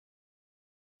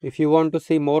If you want to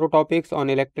see more topics on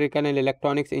electrical and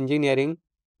electronics engineering,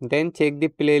 then check the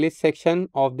playlist section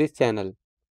of this channel.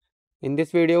 In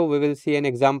this video, we will see an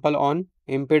example on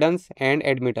impedance and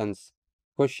admittance.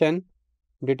 Question: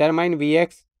 determine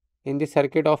Vx in the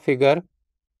circuit of figure.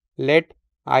 Let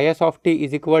Is of t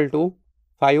is equal to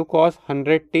 5 cos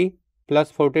 100t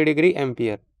plus 40 degree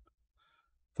ampere.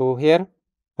 So here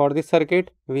for this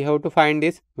circuit, we have to find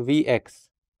this Vx.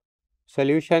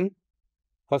 Solution: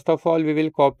 first of all, we will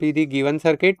copy the given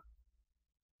circuit.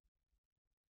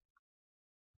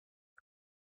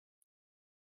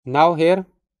 Now here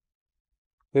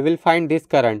we will find this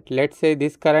current. Let's say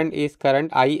this current is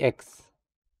current Ix.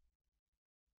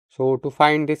 So to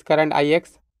find this current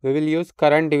Ix, we will use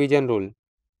current division rule.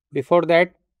 Before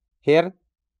that, here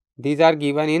these are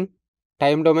given in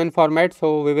time domain format.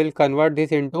 So we will convert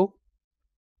this into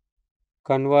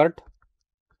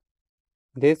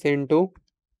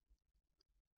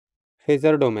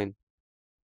phasor domain.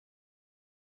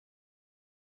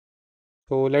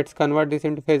 So let's convert this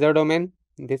into phasor domain.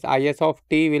 This Is of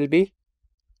t will be,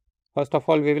 first of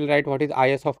all, we will write what is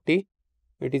Is of t.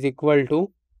 It is equal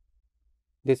to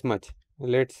this much.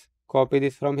 Let's copy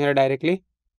this from here directly.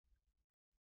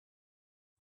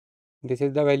 This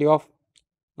is the value of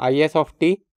Is of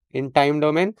t in time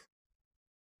domain.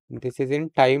 This is in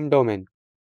time domain.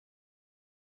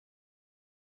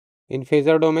 In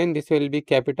phasor domain, this will be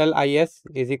capital Is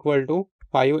is equal to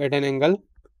 5 at an angle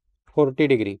 40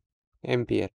 degree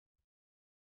ampere.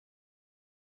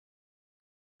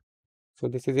 So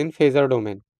this is in phasor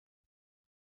domain.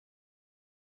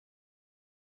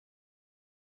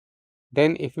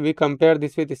 Then if we compare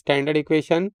this with standard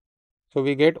equation, so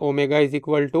we get omega is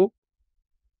equal to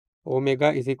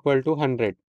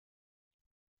 100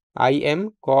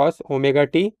 Im cos omega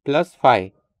t plus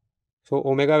phi. So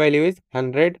omega value is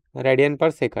 100 radian per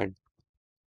second.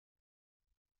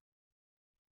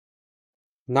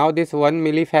 Now this 1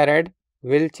 millifarad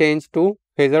will change to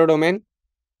phasor domain.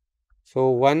 So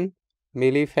 1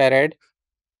 millifarad,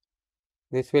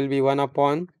 this will be 1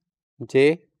 upon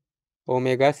j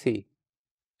omega c.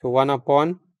 So 1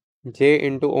 upon j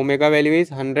into omega value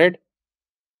is 100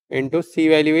 into c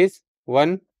value is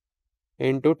 1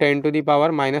 into 10 to the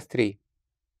power minus 3.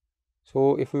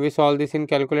 So if we solve this in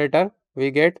calculator,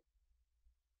 we get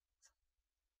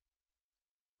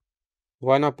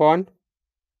 1 upon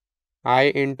I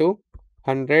into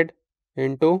 100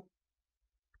 into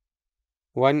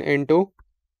 1 into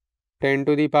 10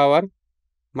 to the power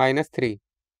minus 3.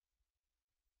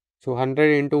 So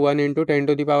 100 into 1 into 10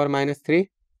 to the power minus 3.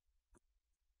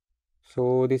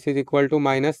 So this is equal to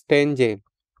minus 10j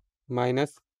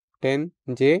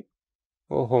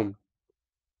ohm.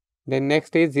 Then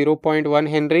next is 0.1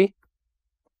 Henry.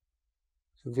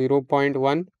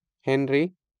 0.1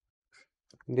 Henry.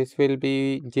 This will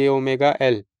be j omega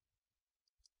L.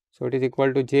 So it is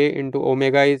equal to j into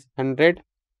omega is 100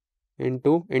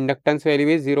 into inductance value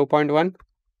is 0.1.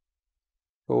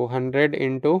 So 100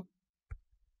 into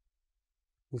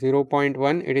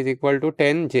 0.1, it is equal to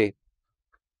 10j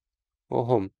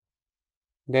ohm.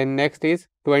 Then next is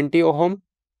 20 ohm.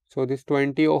 So this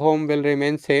 20 ohm will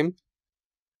remain same.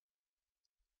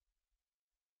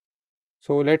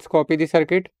 So let's copy the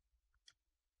circuit.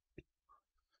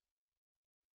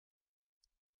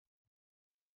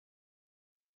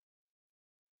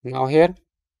 Now here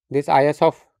this Is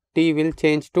of t will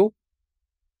change to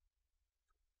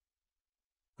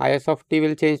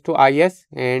Is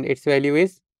and its value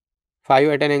is 5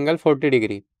 at an angle 40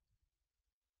 degree.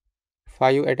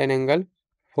 5 at an angle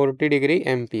 40 degree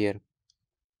ampere.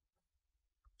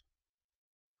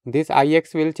 This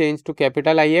Ix will change to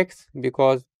capital Ix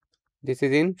because this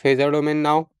is in phasor domain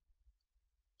now.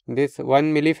 This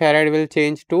 1 millifarad will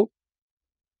change to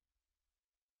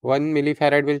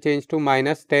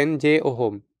minus 10j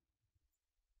ohm.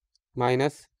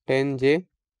 Minus 10j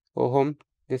ohm.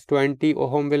 This 20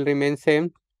 ohm will remain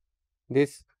same.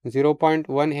 This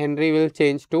 0.1 Henry will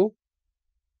change to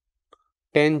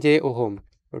 10j ohm.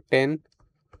 So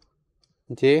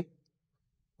 10j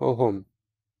ohm.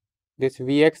 This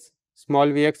Vx, small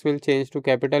vx will change to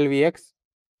capital Vx.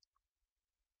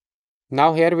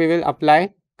 Now here we will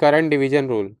apply current division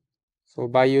rule. So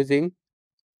by using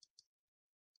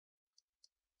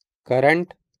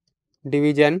current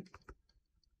division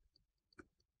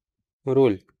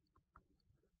rule,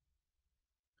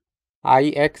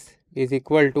 Ix is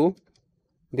equal to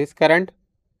this current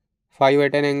 5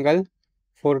 at an angle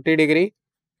 40 degree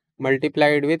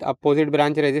multiplied with opposite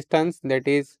branch resistance, that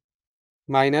is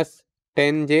minus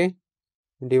 10j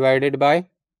divided by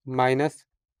minus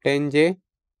 10j,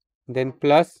 then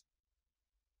plus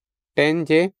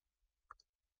 10j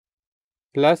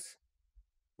plus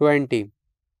 20.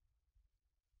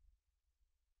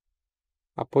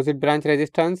 Opposite branch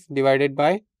resistance divided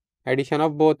by addition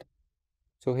of both.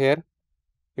 So here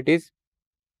it is.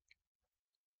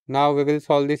 Now we will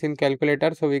solve this in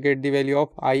calculator. So we get the value of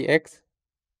Ix.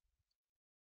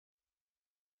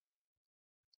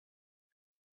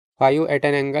 5 at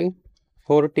an angle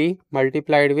 4t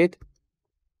multiplied with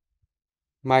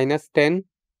minus 10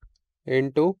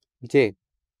 into j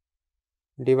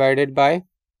divided by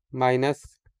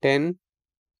minus 10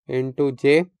 into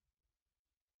j,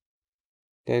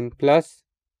 then plus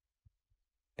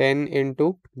 10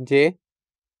 into j,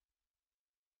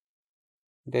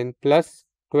 then plus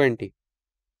 20.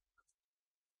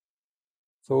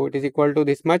 So it is equal to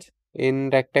this much in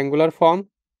rectangular form.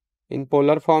 In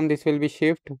polar form, this will be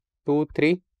shift 2,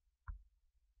 3.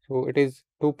 So it is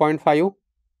 2.5.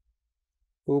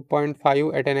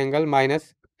 2.5 at an angle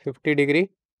minus 50 degree.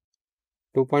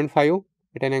 2.5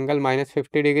 at an angle minus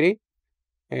 50 degree.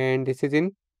 And this is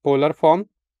in polar form.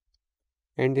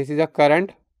 And this is a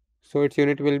current. So its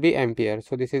unit will be ampere.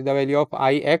 So this is the value of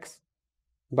Ix.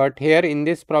 But here in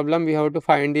this problem, we have to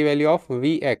find the value of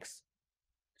Vx.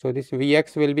 So this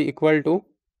Vx will be equal to,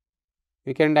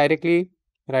 we can directly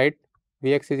write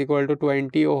Vx is equal to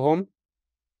 20 ohm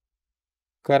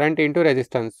current into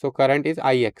resistance. So current is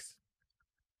Ix.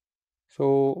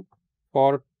 So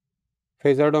for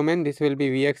phasor domain, this will be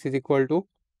Vx is equal to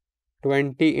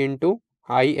 20 into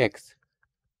Ix.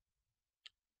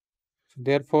 So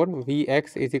therefore,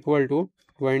 Vx is equal to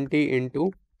 20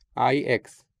 into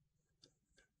Ix.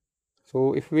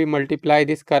 So if we multiply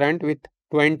this current with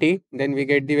 20, then we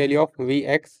get the value of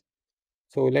Vx.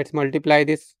 So let's multiply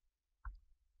this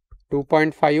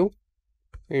 2.5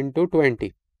 into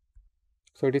 20.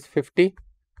 So it is 50.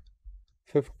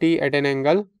 50 at an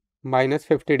angle minus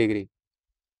 50 degree.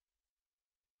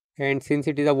 And since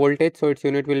it is a voltage, so its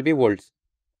unit will be volts.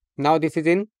 Now this is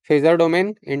in phasor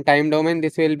domain. In time domain,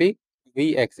 this will be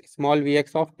Vx, small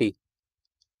vx of t.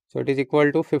 So it is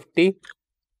equal to 50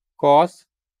 cos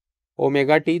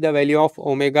omega t. The value of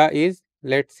omega is,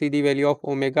 let's see the value of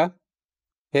omega.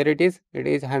 Here it is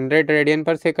 100 radian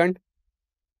per second.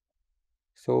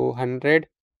 So 100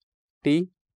 t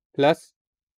plus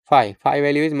phi. Phi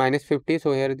value is minus 50.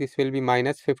 So here this will be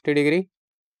minus 50 degree.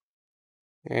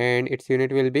 And its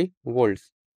unit will be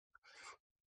volts.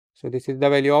 So this is the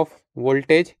value of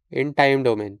voltage in time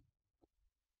domain.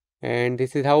 And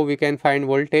this is how we can find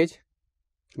voltage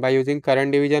by using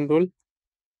current division rule.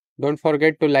 Don't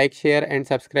forget to like, share and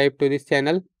subscribe to this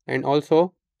channel, and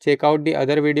also check out the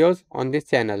other videos on this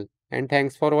channel. And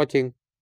thanks for watching.